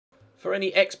For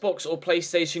any Xbox or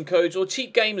PlayStation codes or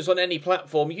cheap games on any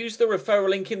platform, use the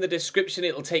referral link in the description.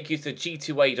 It'll take you to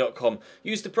g2a.com.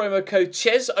 Use the promo code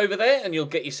CHES over there and you'll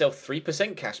get yourself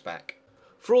 3% cash back.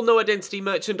 For all No Identity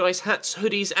merchandise, hats,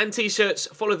 hoodies and t-shirts,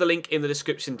 follow the link in the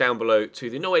description down below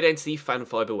to the No Identity Fan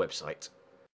Fibre website.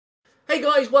 Hey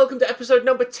guys, welcome to episode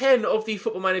number 10 of the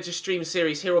Football Manager stream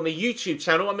series here on the YouTube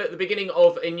channel. I'm at the beginning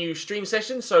of a new stream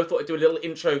session, so I thought I'd do a little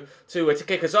intro to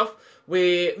kick us off.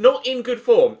 We're not in good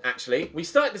form, actually. We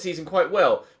started the season quite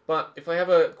well, but if I have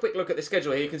a quick look at the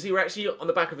schedule here, you can see we're actually on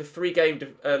the back of a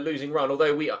 3-game losing run,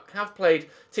 although we have played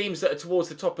teams that are towards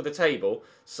the top of the table.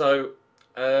 So,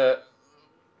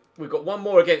 we've got one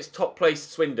more against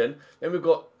top-placed Swindon, then we've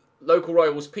got local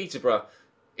rivals Peterborough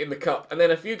in the cup, and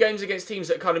then a few games against teams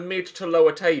that are kind of mid to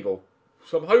lower table.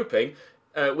 So I'm hoping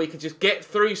we can just get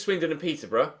through Swindon and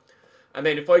Peterborough, and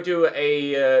then if I do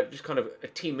just kind of a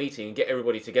team meeting and get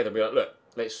everybody together and be like, look,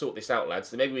 let's sort this out, lads,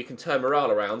 then maybe we can turn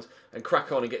morale around and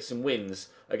crack on and get some wins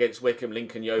against Wickham,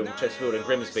 Lincoln, Yeovil, Chesterfield and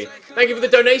Grimsby. Thank you for the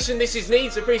donation. This is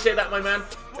Needs. Appreciate that, my man.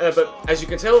 But as you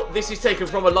can tell, this is taken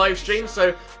from a live stream.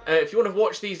 So if you want to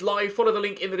watch these live, follow the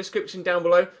link in the description down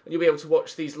below and you'll be able to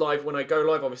watch these live when I go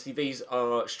live. Obviously, these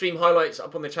are stream highlights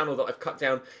up on the channel that I've cut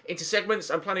down into segments.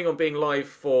 I'm planning on being live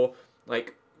for,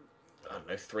 like, I don't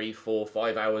know, 3, 4,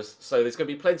 5 hours. So there's going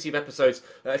to be plenty of episodes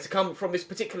to come from this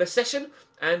particular session.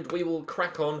 And we will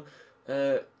crack on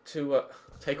to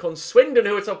take on Swindon,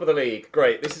 who are top of the league.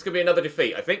 Great. This is going to be another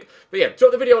defeat, I think. But yeah,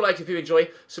 drop the video a like if you enjoy.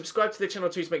 Subscribe to the channel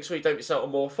too to make sure you don't miss out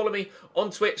on more. Follow me on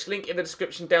Twitch. Link in the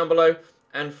description down below.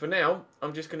 And for now,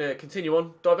 I'm just going to continue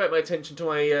on, divert my attention to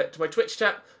my Twitch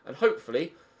chat. And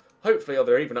hopefully,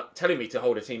 they're even telling me to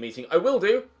hold a team meeting. I will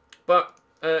do, but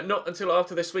not until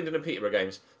after the Swindon and Peterborough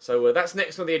games. So that's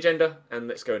next on the agenda, and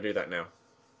let's go and do that now.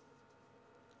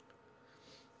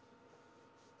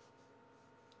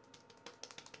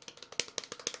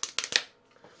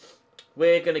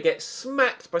 We're going to get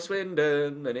smacked by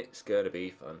Swindon, and it's going to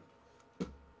be fun.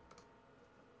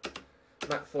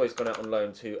 Matt Foy's gone out on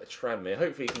loan to Tranmere.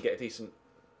 Hopefully he can get a decent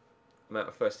amount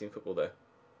of first-team football there.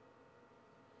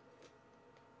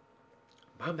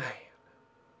 My man.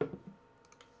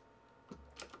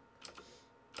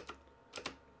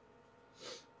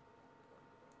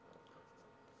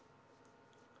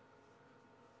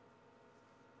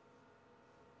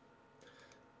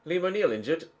 Liam O'Neill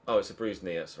injured? Oh, it's a bruised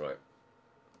knee, that's right.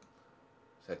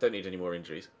 So I don't need any more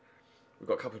injuries. We've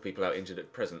got a couple of people out injured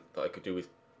at present that I could do with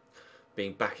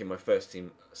being back in my first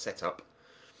team setup.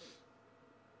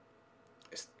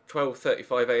 It's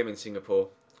 12:35 AM in Singapore.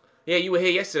 Yeah, you were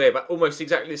here yesterday about almost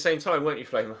exactly the same time, weren't you,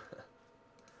 Flamer?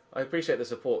 I appreciate the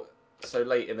support so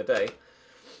late in the day.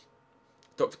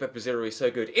 Dr. Pepper Zero is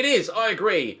so good. It is, I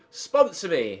agree. Sponsor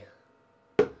me.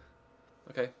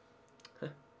 Okay.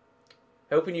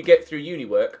 Helping you get through uni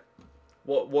work.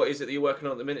 What is it that you're working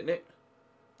on at the minute, Nick?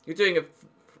 You're doing a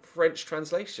French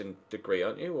translation degree,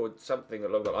 aren't you? Or something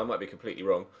along that. I might be completely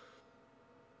wrong.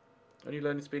 Are you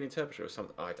learning to be an interpreter or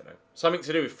something? I don't know. Something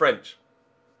to do with French.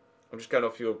 I'm just going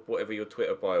off your whatever your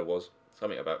Twitter bio was.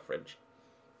 Something about French.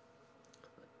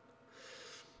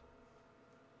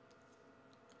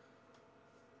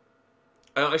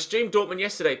 I streamed Dortmund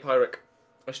yesterday, Pyric.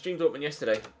 I streamed Dortmund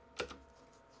yesterday.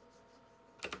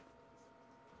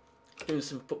 Doing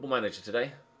some Football Manager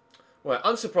today. Well,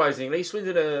 unsurprisingly,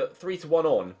 Swindon are 3-1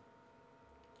 on.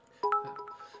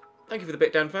 Thank you for the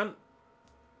bit, Dan fan.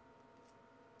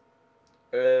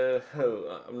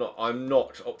 I'm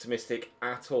not optimistic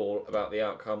at all about the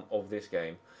outcome of this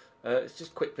game. Let's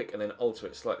just quick pick and then alter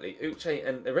it slightly. Uche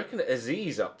and they reckon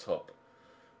Aziz up top.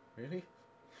 Really?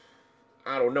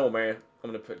 I don't know, man. I'm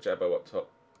going to put Jabbo up top.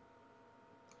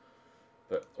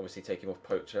 But obviously take him off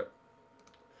Poacher.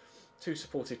 Too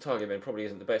supportive target then probably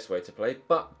isn't the best way to play,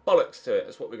 but bollocks to it,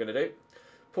 that's what we're going to do.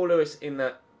 Paul Lewis in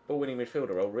that ball-winning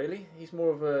midfielder role, really? He's more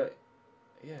of a...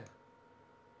 yeah.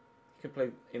 He can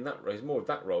play in that role. He's more of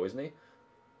that role, isn't he?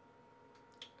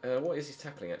 What is his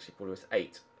tackling, actually, Paul Lewis?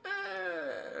 8.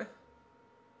 I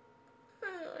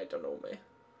don't know, mate.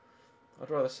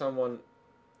 I'd rather someone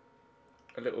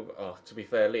a little... oh, to be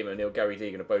fair, Liam O'Neill, Gary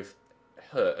Deegan are both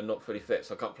hurt and not fully fit,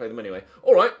 so I can't play them anyway.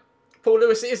 All right, Paul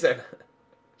Lewis it is then.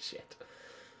 Shit.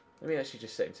 Let me actually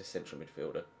just set him to central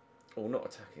midfielder. Oh, not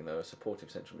attacking though, a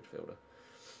supportive central midfielder.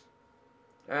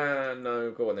 No,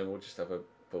 go on then, we'll just have a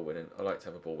ball winning. I like to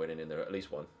have a ball winning in there, at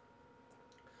least one.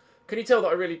 Can you tell that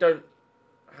I really don't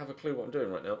have a clue what I'm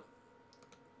doing right now?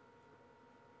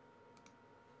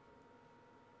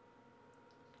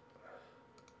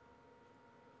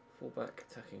 Fullback,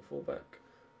 attacking fullback.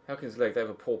 Hawkins' leg, they have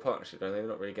a poor partnership, don't they? They're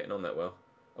not really getting on that well.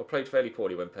 I played fairly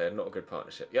poorly when paired, not a good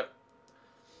partnership. Yep.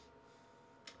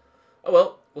 Oh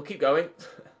well, we'll keep going.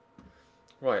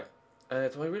 Right. Do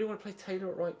I really want to play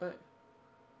Taylor at right back?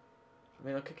 I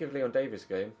mean, I could give Leon Davis a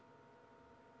game.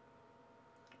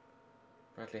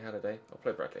 Bradley Halliday. I'll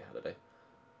play Bradley Halliday.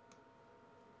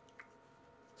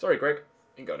 Sorry, Greg. You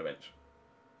can go on the bench.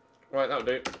 Right, that'll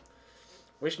do.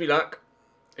 Wish me luck.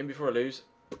 In before I lose.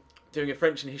 Doing a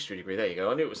French and history degree. There you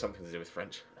go. I knew it was something to do with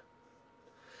French.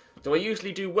 Do I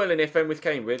usually do well in FM with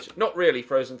Cambridge? Not really,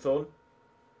 Frozen Thorn.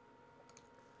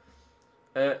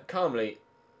 Calmly.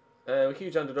 We're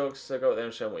huge underdogs, so go out there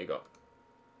and show them what you got.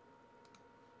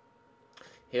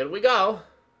 Here we go.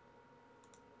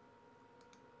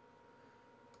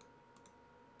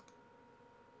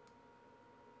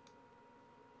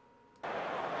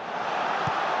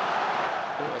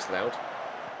 Oh, that's loud.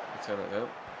 I'll turn that down.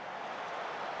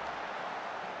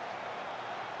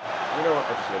 You know what?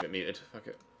 I'll just leave it muted. Fuck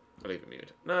it. I'll leave it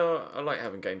muted. No, I like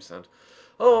having game sound.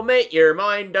 Oh, make your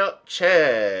mind up,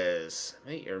 chairs.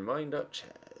 Make your mind up,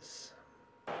 chairs.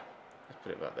 Let's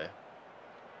put it back there.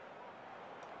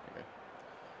 There we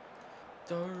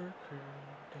go. Darker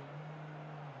day.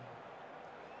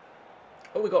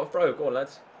 Oh, we got a throw. Go on,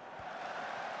 lads.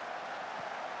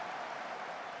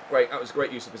 Great. That was a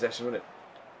great use of possession, wasn't it?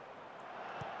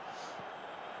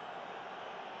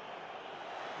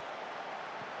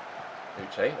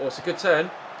 Uche. Oh, it's a good turn.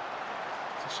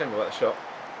 It's a shame about the shot.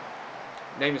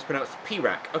 Name is pronounced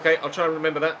P-Rack. Okay, I'll try and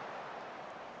remember that.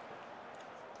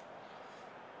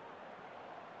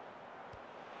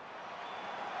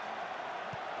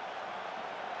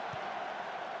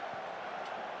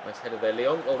 Nice header there,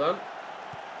 Leon. Well done.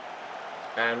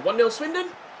 And 1-0 Swindon.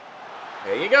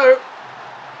 There you go.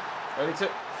 Only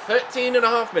took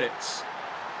 13.5 minutes.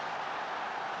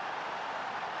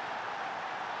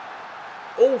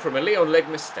 All from a Leon leg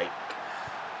mistake.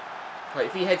 Right,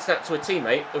 if he heads that to a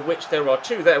teammate, of which there are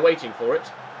 2 there waiting for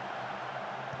it,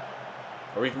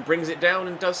 or even brings it down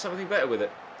and does something better with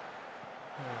it.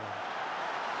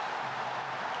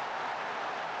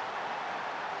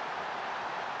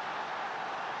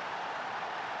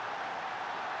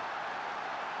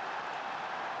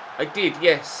 I did,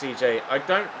 yes, CJ. I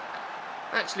don't...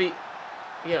 Actually,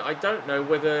 yeah, I don't know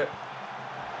whether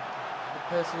the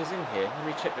person is in here. Let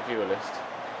me check the viewer list.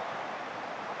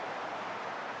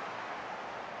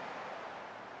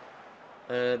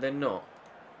 They're not.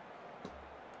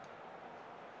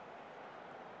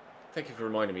 Thank you for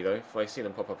reminding me, though. If I see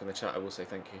them pop up in the chat, I will say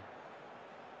thank you.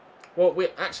 Well,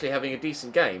 we're actually having a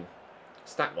decent game.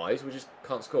 Stat-wise, we just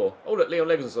can't score. Oh, look, Leon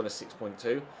Legends on a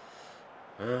 6.2.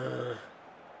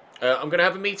 I'm going to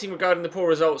have a meeting regarding the poor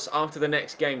results after the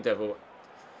next game, Devil.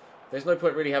 There's no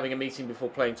point really having a meeting before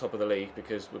playing top of the league,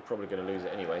 because we're probably going to lose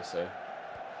it anyway, so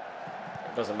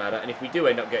it doesn't matter. And if we do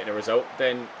end up getting a result,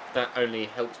 then that only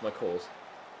helps my cause.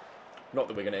 Not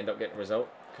that we're going to end up getting a result,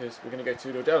 because we're going to go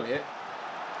 2-0 down here.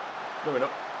 No, we're not.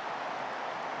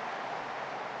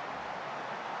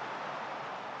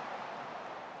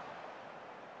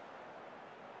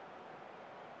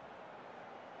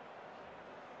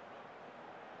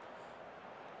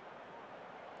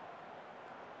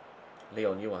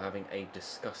 Leon, you are having a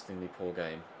disgustingly poor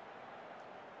game.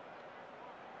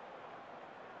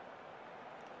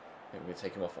 I think we're going to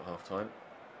take him off at half-time.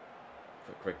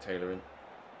 Put Greg Taylor in.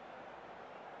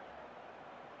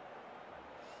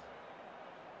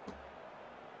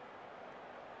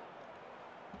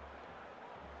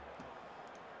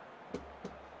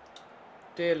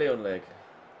 Dear Leon Leg,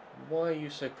 why are you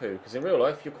so poo? Because in real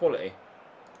life, you're quality.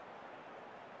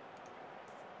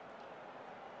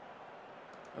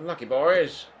 Unlucky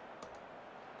boys.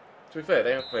 To be fair,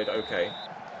 they have played okay.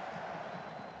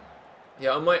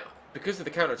 Yeah, I might, because of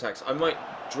the counter-attacks, I might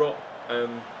drop the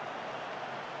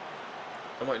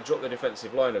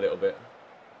defensive line a little bit.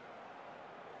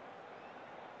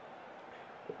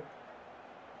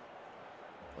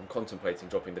 I'm contemplating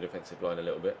dropping the defensive line a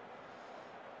little bit.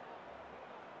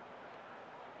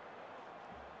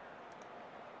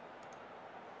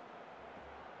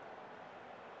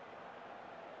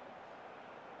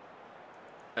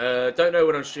 Don't know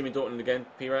when I'm streaming Dortmund again,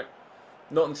 P-Rack.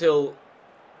 Not until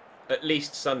at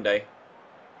least Sunday.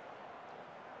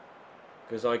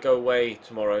 Because I go away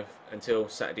tomorrow until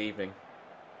Saturday evening.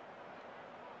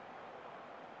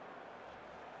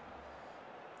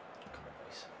 Come on,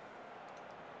 boys.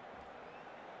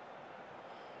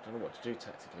 Don't know what to do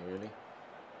tactically, really.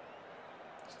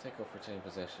 Let's take off retain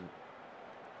possession.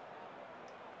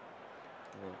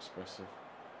 More expressive.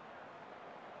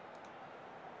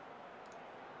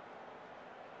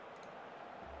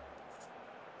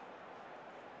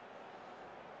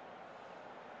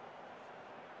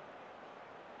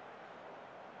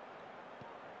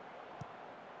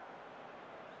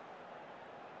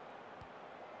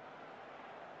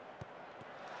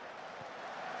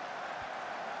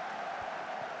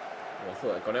 I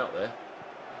thought I'd gone out there.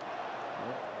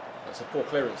 Oh, that's a poor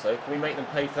clearance though. Can we make them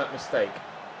pay for that mistake?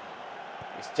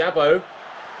 It's Jabbo.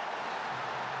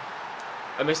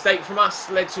 A mistake from us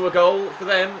led to a goal for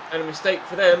them, and a mistake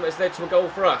for them has led to a goal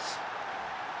for us.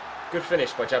 Good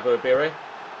finish by Jabbo Abire.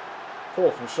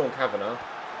 Poor from Sean Kavanagh.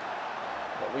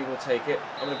 But we will take it.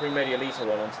 I'm going to bring Medialito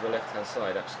on onto the left-hand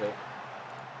side, actually.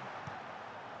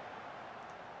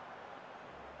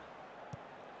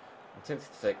 I'm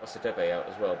tempted to take Osadebe out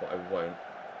as well, but I won't.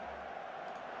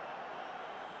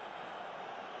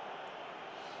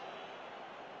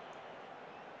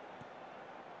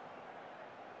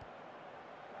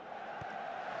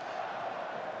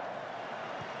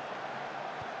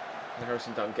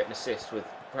 Harrison Dunn get an assist with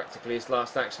practically his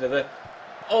last action of the...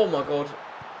 Oh my god.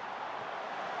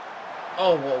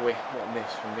 Oh, what a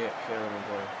miss from the Ep10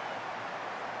 boy.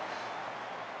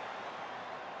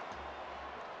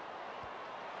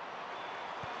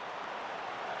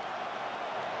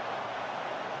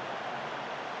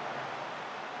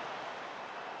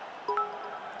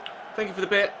 Thank you for the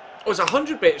bit. Oh, it's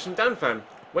 100 bits from DanFan.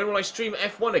 When will I stream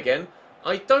F1 again?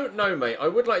 I don't know, mate. I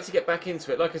would like to get back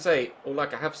into it. Like I say, or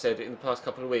like I have said in the past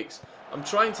couple of weeks, I'm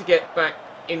trying to get back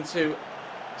into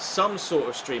some sort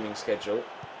of streaming schedule.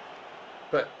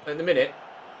 But at the minute,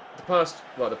 the past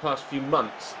few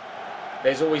months,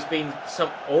 there's always been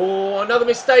some... Oh, another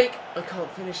mistake! I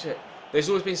can't finish it. There's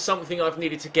always been something I've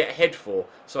needed to get ahead for.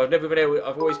 So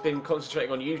I've always been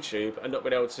concentrating on YouTube and not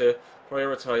been able to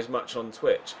prioritise much on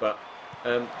Twitch. But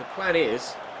the plan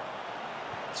is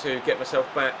to get myself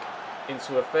back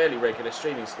into a fairly regular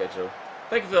streaming schedule.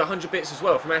 Thank you for the 100 bits as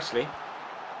well from Ashley.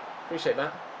 Appreciate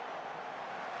that.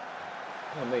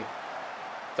 Oh me.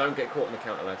 Don't get caught on the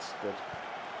counter, lads. Good.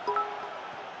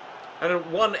 And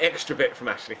one extra bit from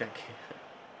Ashley, thank you.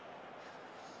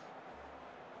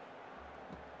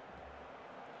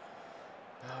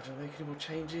 Oh, do I make any more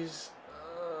changes?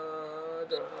 I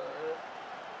don't know.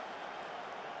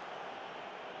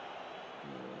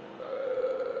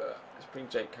 Let's bring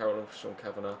Jake Carroll on for Sean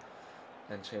Kavanagh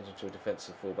and change him to a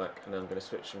defensive fullback, and then I'm going to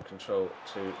switch from control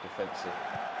to defensive.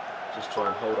 Just try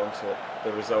and hold on to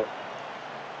the result.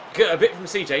 Good, a bit from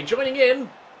CJ joining in.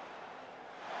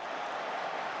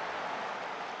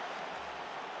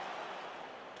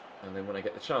 And then when I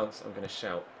get the chance, I'm going to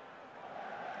shout.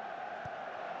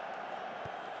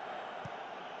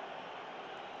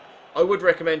 I would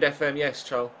recommend FM, yes,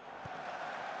 Charles.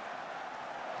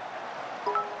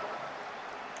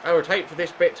 I would hate for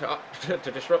this bit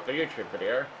to disrupt the YouTube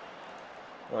video.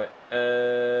 Right,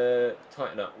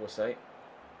 tighten up, we'll say.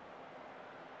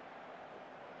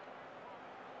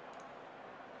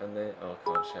 And then, oh, I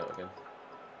can't shout again.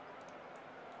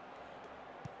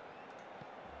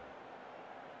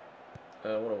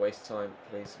 I want to waste time,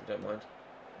 please, if you don't mind.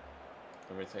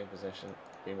 And retain possession,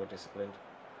 be more disciplined.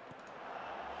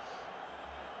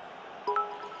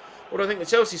 What do I think the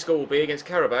Chelsea score will be against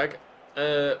Karabag?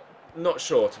 Not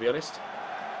sure, to be honest.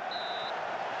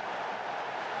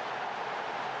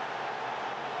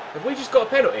 Have we just got a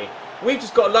penalty? We've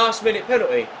just got a last-minute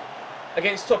penalty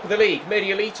against top of the league.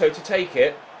 Medialito to take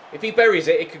it. If he buries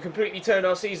it, it could completely turn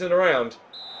our season around.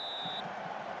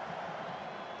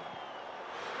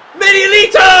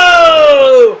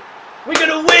 Medialito! We're going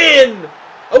to win!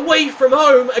 Away from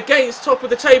home against top of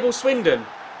the table Swindon.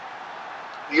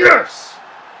 Yes!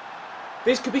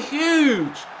 This could be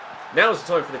huge! Now's the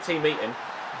time for the team meeting.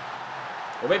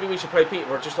 Or maybe we should play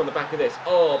Peterborough just on the back of this.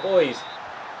 Oh, boys.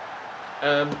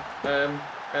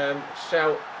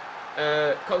 Shout.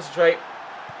 Concentrate.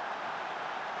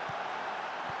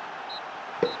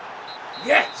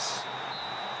 Yes!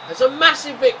 That's a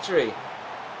massive victory.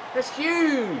 That's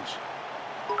huge.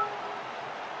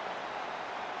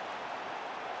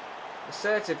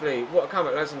 Assertively. What a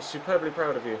comeback, lads. I'm superbly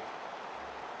proud of you.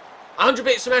 100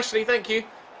 bits from Ashley, thank you.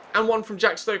 And one from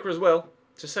Jack Stoker as well,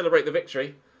 to celebrate the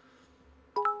victory.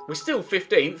 We're still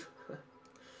 15th.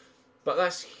 But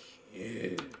that's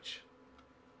huge.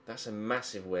 That's a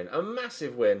massive win. A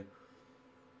massive win.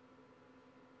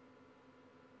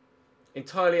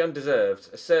 Entirely undeserved.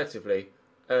 Assertively.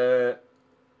 We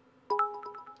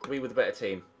were the better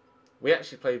team. We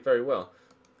actually played very well.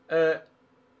 Yeah,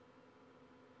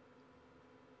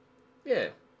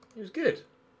 he was good.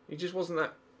 He just wasn't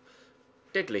that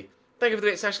deadly. Thank you for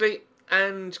the bits, Ashley.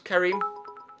 And Karim,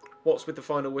 what's with the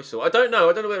final whistle? I don't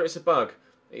know. I don't know whether it's a bug.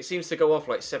 It seems to go off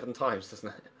like 7 times,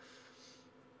 doesn't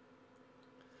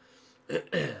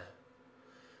it?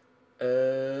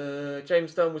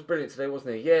 James Dunn was brilliant today,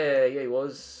 wasn't he? Yeah, he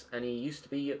was. And he used to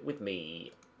be with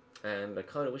me. And I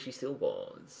kind of wish he still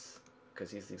was.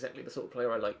 Because he's exactly the sort of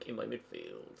player I like in my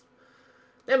midfield.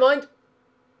 Never mind.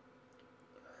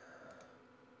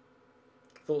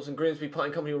 Thoughts on Grimsby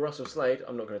parting company with Russell Slade?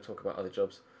 I'm not going to talk about other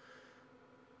jobs.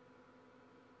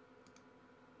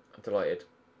 I'm delighted.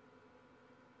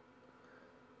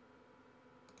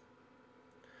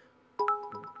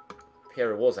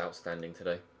 Piera was outstanding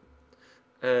today.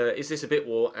 Is this a bit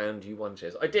war? And you won,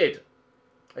 Cheers. I did.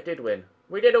 I did win.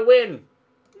 We did a win!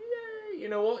 Yay! You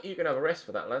know what? You can have a rest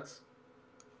for that, lads.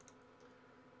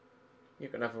 You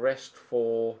can have a rest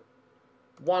for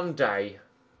 1 day.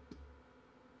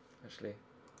 Actually,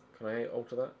 can I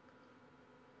alter that?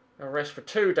 Have a rest for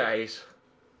 2 days.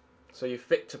 So you're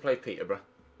fit to play Peterborough.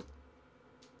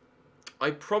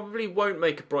 I probably won't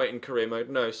make a Brighton career mode.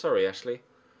 No, sorry, Ashley.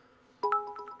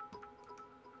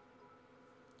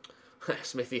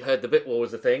 Smithy heard the bit war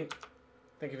was the thing.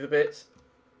 Thank you for the bits.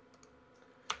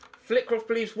 Flitcroft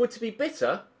believes Wood to be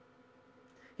bitter.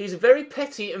 He's a very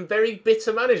petty and very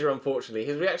bitter manager, unfortunately.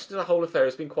 His reaction to the whole affair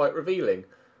has been quite revealing.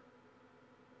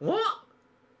 What?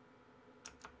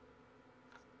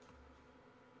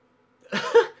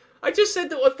 I just said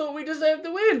that I thought we deserved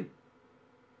the win.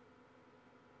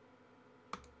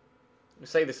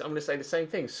 I'm going to say the same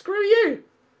thing. Screw you!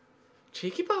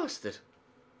 Cheeky bastard.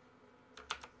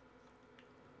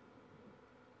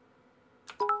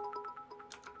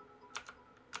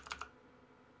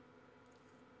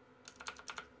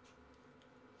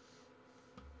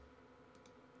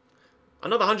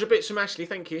 Another 100 bits from Ashley,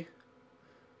 thank you.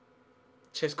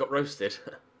 Chess got roasted.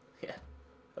 Yeah,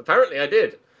 apparently I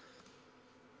did.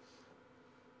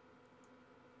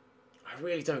 I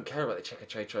really don't care about the Checker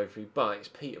Trade Trophy, but it's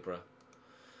Peterborough.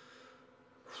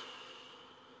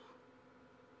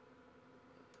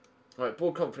 Alright,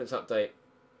 board confidence update.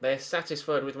 They're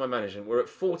satisfied with my management. We're at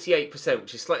 48%,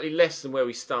 which is slightly less than where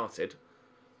we started.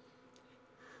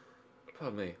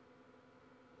 Pardon me.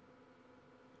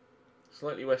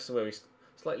 Slightly less than where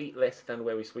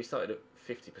we started at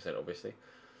 50%, obviously.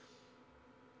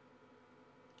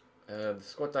 The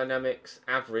squad dynamics,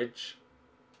 average.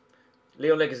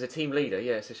 Leon Legg is a team leader.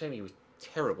 Yeah, it's a shame he was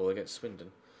terrible against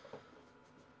Swindon.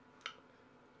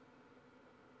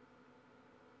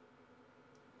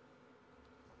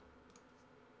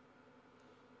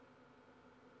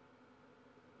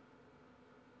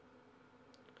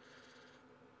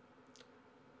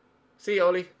 See you,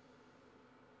 Ollie.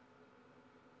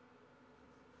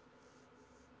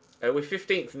 We're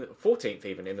 15th, 14th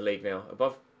even in the league now,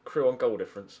 above Crew on goal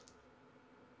difference.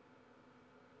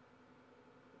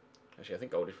 Actually, I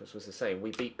think goal difference was the same. We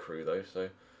beat Crew though, so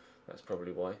that's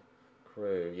probably why.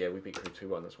 Crew, yeah, we beat Crew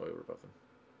 2-1. That's why we were above them.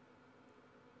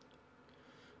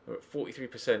 We're at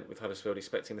 43% with Huddersfield,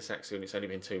 expecting the sack soon. It's only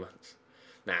been 2 months.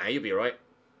 Nah, you'll be alright.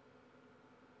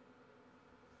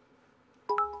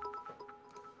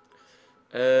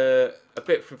 A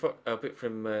bit from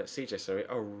CJ. Sorry.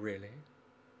 Oh, really?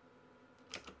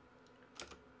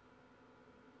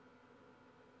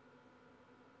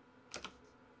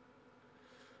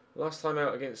 Last time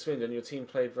out against Swindon, your team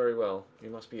played very well. You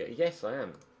must be... Yes, I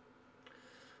am.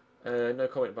 No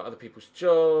comment about other people's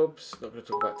jobs. Not going to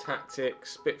talk about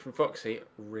tactics. Bit from Foxy.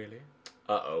 Really?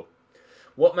 Uh-oh.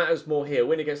 What matters more here?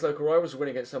 Win against local rivals or win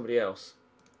against somebody else?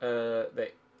 They're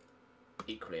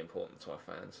equally important to our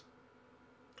fans.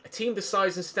 A team the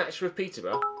size and stature of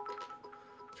Peterborough.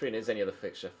 Treating it as any other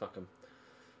fixture. Fuck them.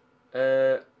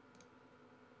 No.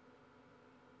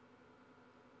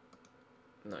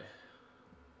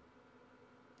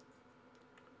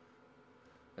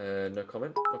 No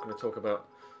comment. Not going to talk about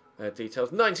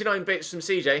details. 99 bits from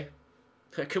CJ.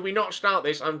 Can we not start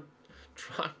this? I'm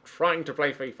trying to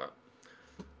play FIFA.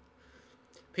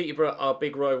 Peterborough are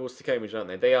big rivals to Cambridge, aren't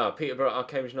they? They are. Peterborough are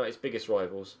Cambridge United's biggest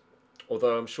rivals.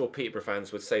 Although I'm sure Peterborough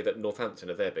fans would say that Northampton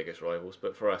are their biggest rivals.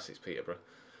 But for us, it's Peterborough.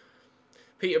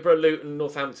 Peterborough, Luton,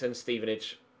 Northampton,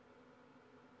 Stevenage.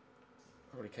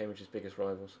 Probably Cambridge's biggest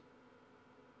rivals.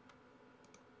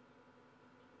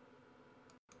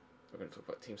 We're going to talk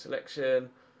about team selection.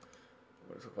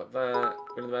 We're going to talk about that.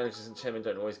 When the managers and chairmen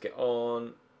don't always get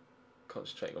on.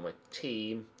 Concentrating on my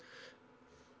team.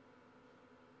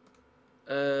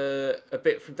 A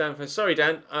bit from Dan. Sorry,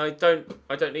 Dan. I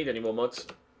don't need any more mods.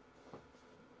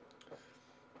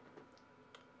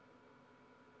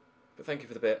 But thank you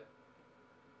for the bit.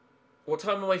 What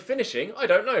time am I finishing? I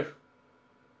don't know.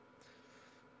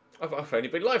 I've only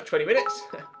been live 20 minutes.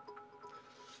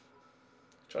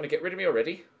 Trying to get rid of me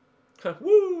already.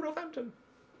 Woo, Northampton.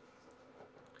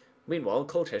 Meanwhile,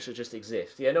 Colchester just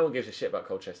exists. Yeah, no one gives a shit about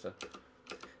Colchester.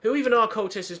 Who even are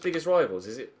Colchester's biggest rivals?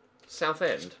 Is it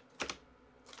Southend?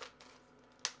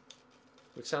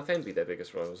 Would Southend be their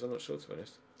biggest rivals? I'm not sure, to be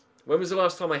honest. When was the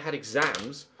last time I had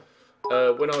exams?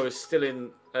 When I was still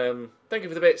in... thank you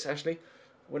for the bits, Ashley.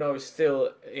 When I was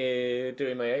still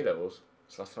doing my A-levels.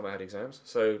 It's the last time I had exams.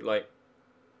 So, like,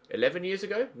 11 years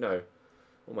ago? No.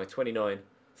 What am I, 29?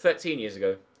 13 years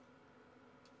ago.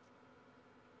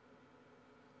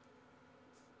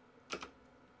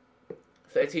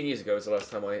 Was the last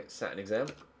time I sat an exam.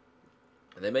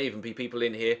 And there may even be people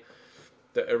in here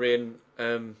that are in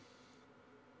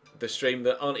the stream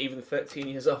that aren't even 13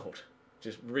 years old.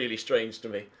 Just really strange to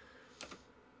me.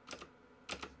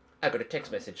 I got a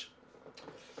text message.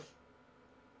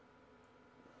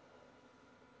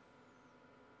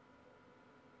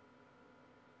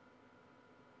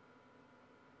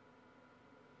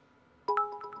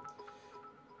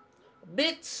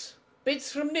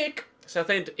 Bits from Nick.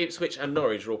 Southend, Ipswich and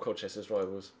Norwich are all Colchester's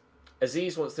rivals.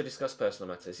 Aziz wants to discuss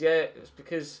personal matters. Yeah, it's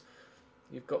because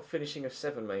you've got finishing of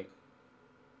 7, mate.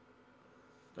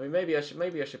 I mean, maybe I should play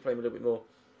him a little bit more.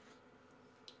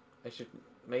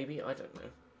 Maybe, I don't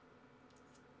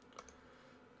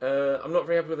know. I'm not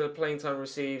very happy with the playing time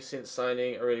received since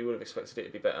signing. I really would have expected it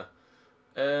to be better.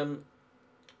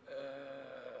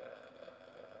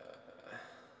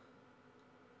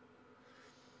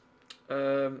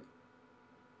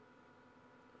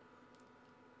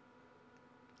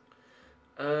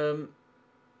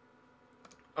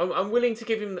 I'm willing to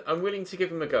give him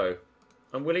a go.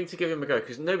 I'm willing to give him a go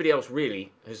because nobody else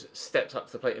really has stepped up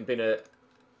to the plate and been a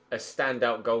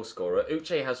standout goal scorer.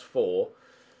 Uche has 4,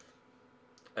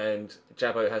 and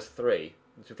Jabo has 3.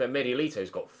 To be fair, Mediolito's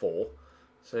got 4,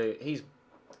 so he's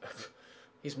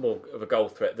more of a goal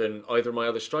threat than either of my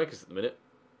other strikers at the minute.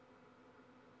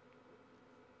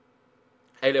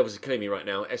 A levels are killing me right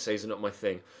now. Essays are not my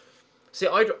thing. See,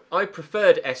 I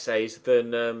preferred essays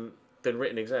than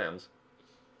written exams.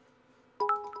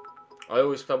 I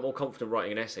always felt more confident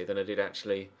writing an essay than I did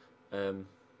actually. What's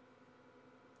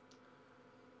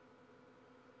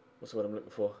the word I'm looking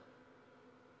for?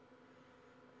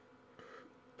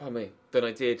 Pardon me. Than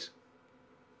I did.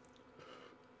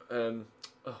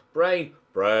 Brain.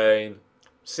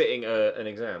 Sitting an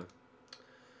exam.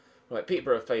 Right,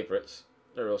 Peterborough favourites.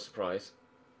 No real surprise.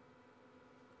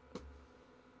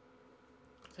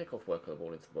 Take off work on the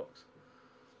ball into the box.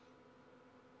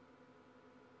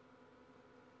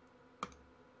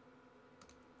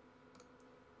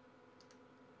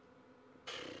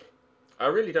 I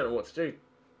really don't know what to do,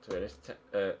 to be honest,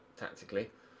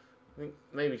 tactically. I think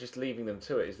maybe just leaving them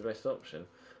to it is the best option.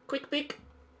 Quick pick!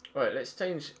 Right, let's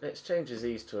change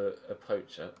Aziz to a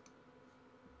poacher.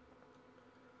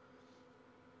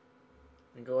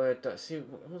 And go ahead, see, it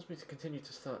wants me to continue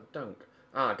to start Dunk.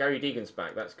 Ah, Gary Deegan's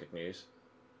back, that's good news.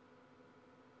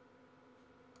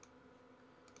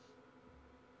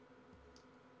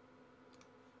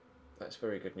 That's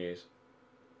very good news.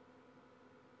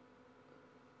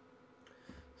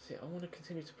 See, I want to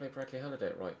continue to play Bradley Halliday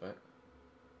at right back.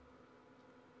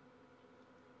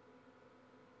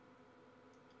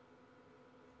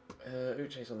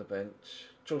 Uche's on the bench.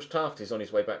 George Taft is on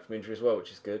his way back from injury as well,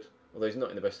 which is good. Although he's not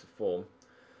in the best of form.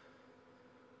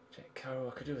 Jack Carroll,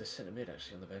 I could do with a centre mid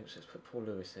actually on the bench. Let's put Paul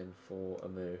Lewis in for a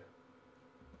move.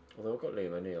 Although I've got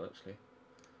Liam O'Neill actually.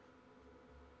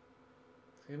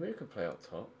 See, Amu can play up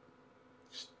top.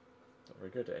 Just not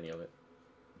very good at any of it.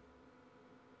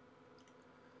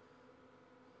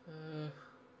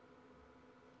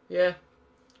 Yeah.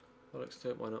 Well, let's do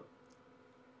it, why not?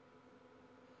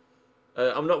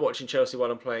 I'm not watching Chelsea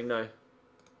while I'm playing, no.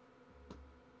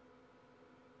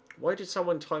 Why did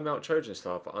someone time out Trojan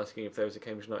Star for asking if there was a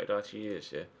Cambridge United ITU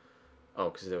this year? Oh,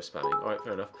 because they were spamming. Alright,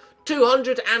 fair enough.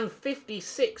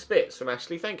 256 bits from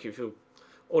Ashley. Thank you for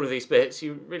all of these bits.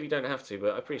 You really don't have to,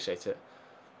 but I appreciate it.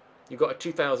 You got a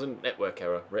 2000 network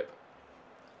error, rip.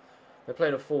 They're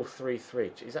playing a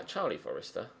 4-3-3. Is that Charlie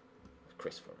Forrester?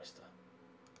 Chris Forrester.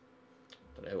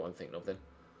 Don't know who I'm thinking of then.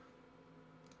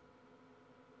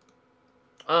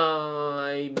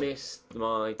 I missed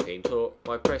my team talk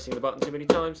by pressing the button too many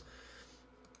times.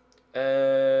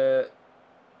 Well,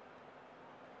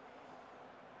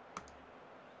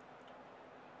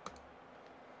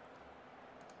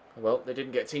 they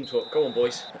didn't get team talk. Go on,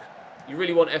 boys. You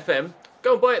really want FM?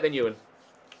 Go and buy it then, Ewan.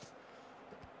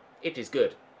 It is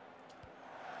good.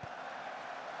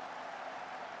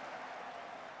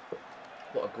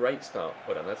 What a great start.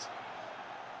 Well done, lads.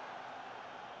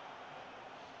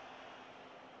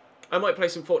 I might play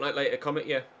some Fortnite later, Comet,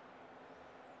 yeah.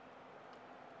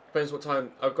 Depends what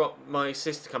time. I've got my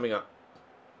sister coming up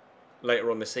later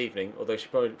on this evening, although she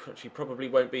probably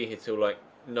won't be here till like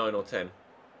 9 or 10.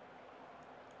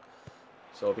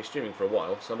 So I'll be streaming for a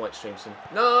while, so I might stream some...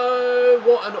 No!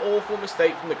 What an awful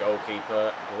mistake from the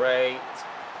goalkeeper. Great.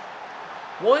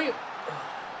 Why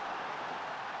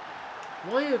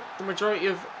are the majority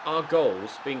of our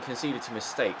goals being conceded to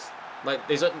mistakes? Like,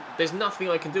 there's nothing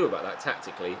I can do about that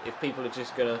tactically if people are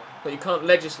just gonna... But you can't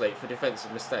legislate for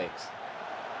defensive mistakes.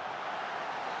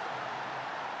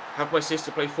 Have my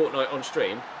sister play Fortnite on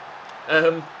stream?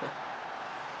 Not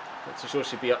too sure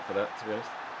she'd be up for that, to be honest.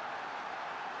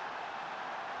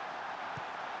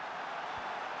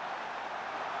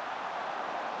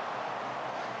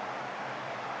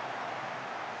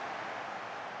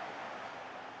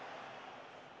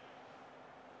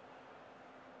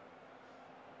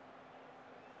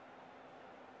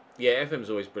 Yeah, FM's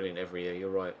always brilliant every year.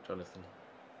 You're right, Jonathan.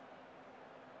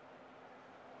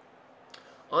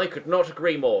 I could not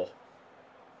agree more.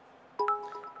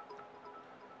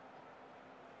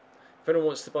 If anyone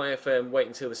wants to buy FM, wait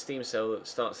until the Steam sale that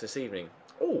starts this evening.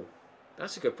 Oh,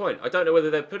 that's a good point. I don't know whether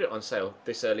they'll put it on sale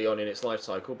this early on in its life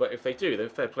cycle, but if they do, then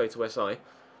fair play to SI.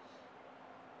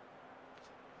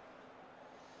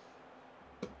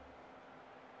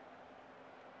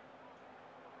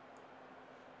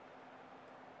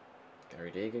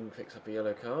 Gary Deegan picks up a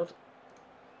yellow card.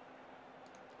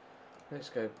 Let's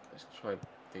try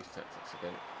these tactics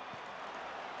again.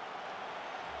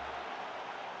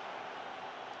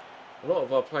 A lot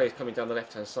of our players coming down the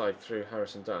left-hand side through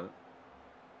Harrison Dunn.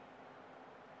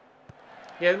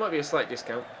 Yeah, there might be a slight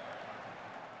discount.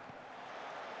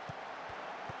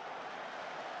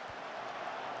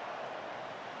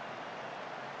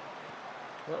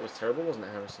 Well, that was terrible, wasn't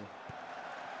it, Harrison?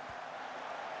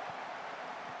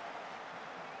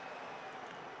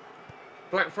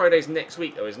 Black Friday's next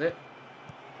week, though, isn't it?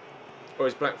 Or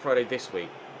is Black Friday this week?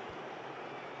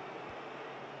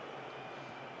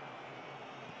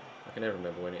 I can never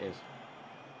remember when it is.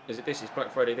 Is it this? Is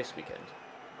Black Friday this weekend?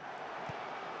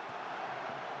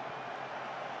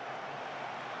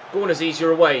 Go on, Aziz,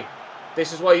 you're away.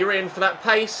 This is why you're in, for that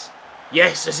pace.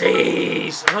 Yes,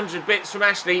 Aziz! 100 bits from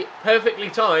Ashley. Perfectly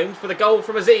timed for the goal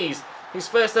from Aziz. His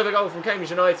first ever goal from Cambridge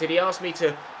United. He asked me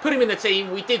to put him in the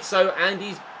team. We did so, and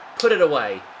he's put it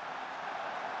away.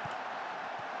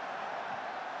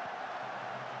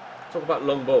 Talk about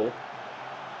long ball.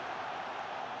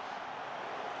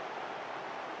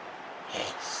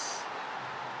 Yes.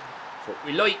 That's what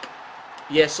we like.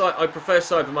 Yes, I prefer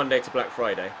Cyber Monday to Black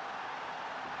Friday.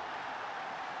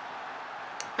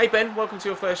 Hey Ben, welcome to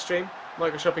your first stream.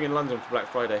 Might go shopping in London for Black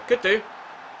Friday. Could do.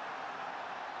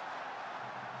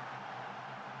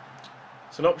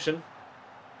 It's an option.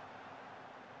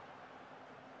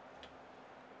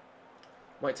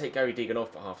 Might take Gary Deegan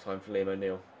off at half time for Liam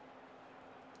O'Neill.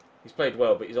 He's played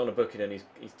well, but he's on a booking and he's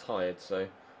tired, so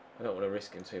I don't want to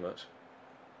risk him too much.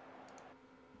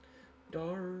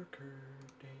 Darker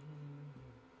day.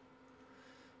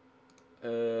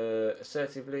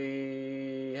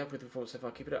 Assertively happy with the performance so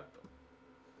far. Keep it up.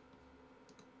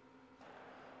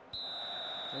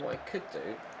 And what I could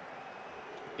do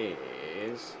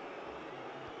is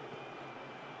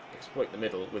exploit the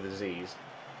middle with Aziz.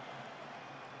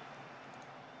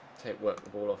 Work the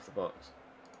ball off the box.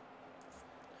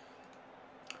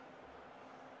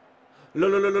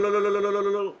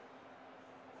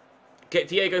 Get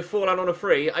Diego Forlan on a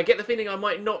free. I get the feeling I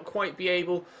might not quite be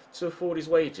able to afford his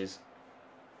wages.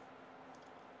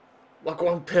 Like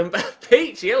one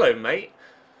Peachy, hello mate.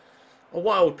 A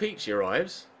wild Peachy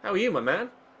arrives. How are you, my man?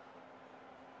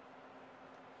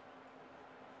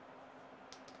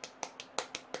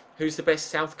 Who's the best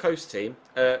South Coast team?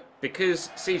 Because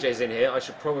CJ's in here, I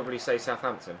should probably say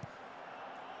Southampton.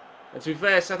 And to be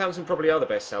fair, Southampton probably are the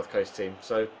best South Coast team,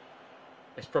 so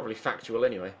it's probably factual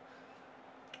anyway.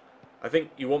 I think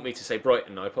you want me to say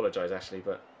Brighton. I apologise, Ashley,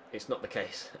 but it's not the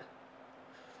case.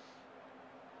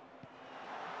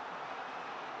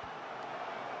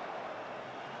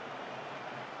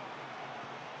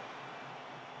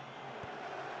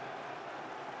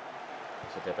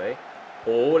 So Debe.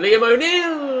 Oh, Liam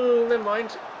O'Neill! Never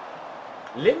mind.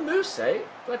 Lim Mousse?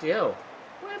 Bloody hell.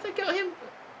 Where have they got him?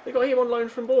 They got him on loan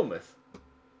from Bournemouth.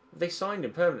 They signed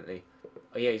him permanently.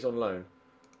 Oh yeah, he's on loan.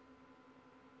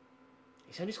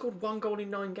 He's only scored 1 goal in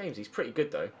 9 games. He's pretty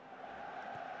good though.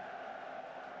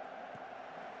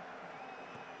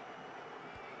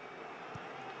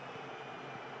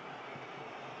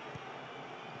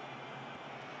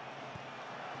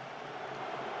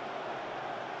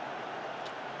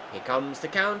 Here comes the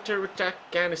counter-attack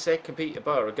and a second Peter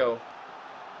Barra goal.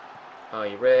 Are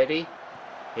you ready?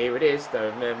 Here it is.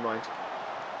 No, never mind.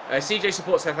 CJ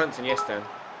supports Southampton, yes Dan.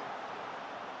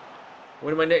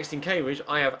 When am I next in Cambridge?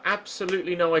 I have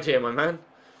absolutely no idea, my man.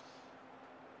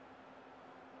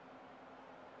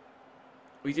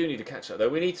 We do need to catch up though.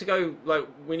 We need to go, like,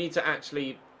 we need to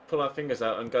actually pull our fingers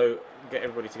out and go get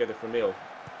everybody together for a meal.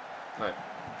 Like,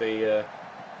 the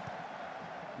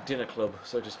dinner club,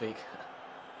 so to speak.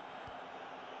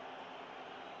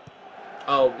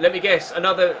 Oh, let me guess.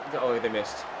 Another... Oh, they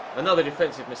missed. Another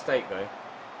defensive mistake, though.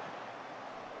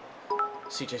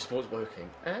 CJ Sports Woking.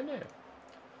 No. What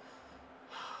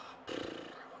to do.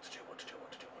 It's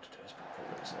pretty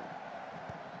cool, isn't it?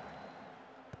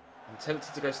 I'm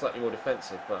tempted to go slightly more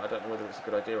defensive, but I don't know whether it's a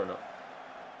good idea or not.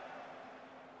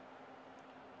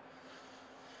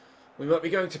 We might be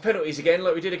going to penalties again,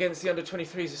 like we did against the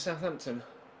under-23s of Southampton.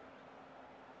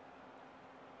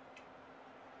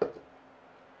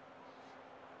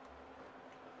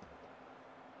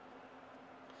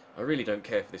 I really don't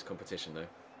care for this competition, though.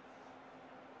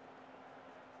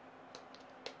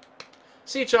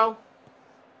 See you, Charles.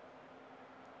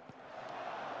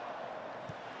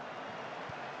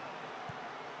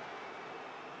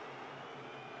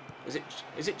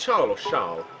 Is it Charles or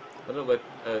Charles? I don't know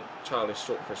where Charlie is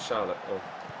short for Charlotte or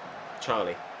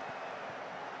Charlie.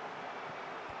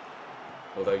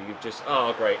 Although you've just...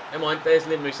 Oh, great. Never mind. There's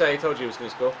Lynn Mousset. I told you he was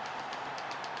going to score.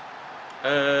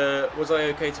 Was I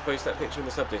okay to post that picture in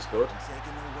the sub-Discord?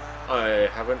 I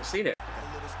haven't seen it.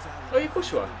 Oh, yeah, of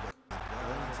course you are.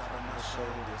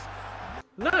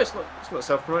 No, it's not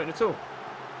self-promoting at all.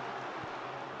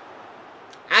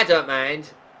 I don't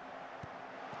mind.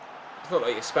 It's not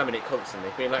like you're spamming it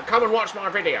constantly, being like, come and watch my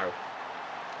video.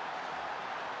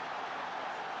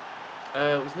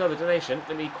 It was another donation.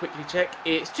 Let me quickly check.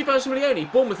 It's £2 from Leone.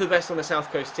 Bournemouth are the best on the South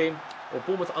Coast team. Or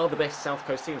Bournemouth are the best South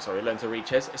Coast team, sorry. Learn to read,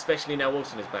 Ches. Especially now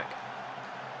Wilson is back.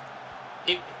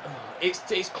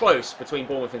 It's close between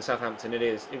Bournemouth and Southampton. It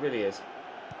is. It really is.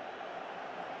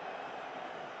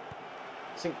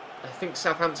 I think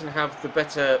Southampton have the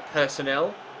better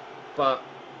personnel, but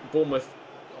Bournemouth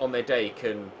on their day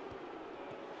can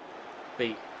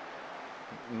beat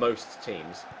most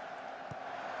teams.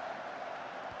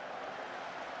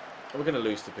 We're going to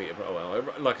lose to Peterborough. Oh, well,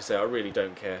 like I say, I really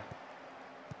don't care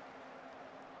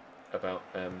about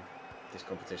this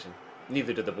competition.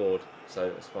 Neither did the board,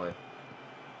 so it's fine.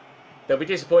 They'll be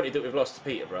disappointed that we've lost to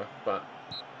Peterborough, but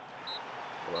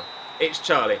well, it's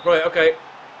Charlie. Right, okay.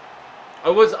 I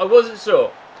wasn't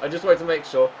sure. I just wanted to make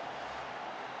sure.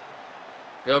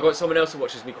 I've got someone else who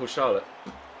watches me called Charlotte,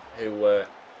 who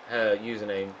her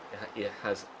username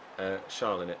has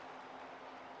Charles in it.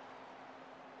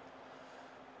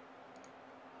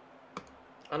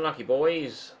 Unlucky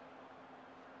boys.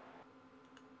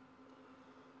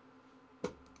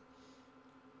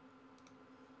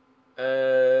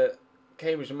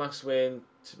 Cambridge must win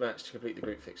to match to complete the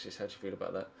group fixtures. How do you feel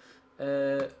about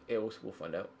that? Yeah, we'll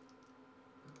find out.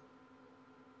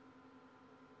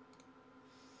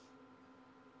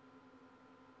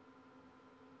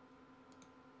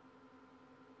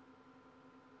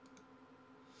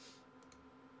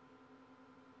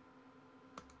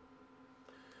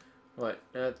 Right,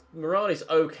 now morale is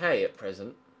okay at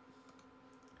present.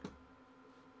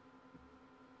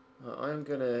 I'm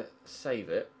going to save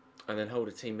it and then hold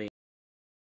a team meeting.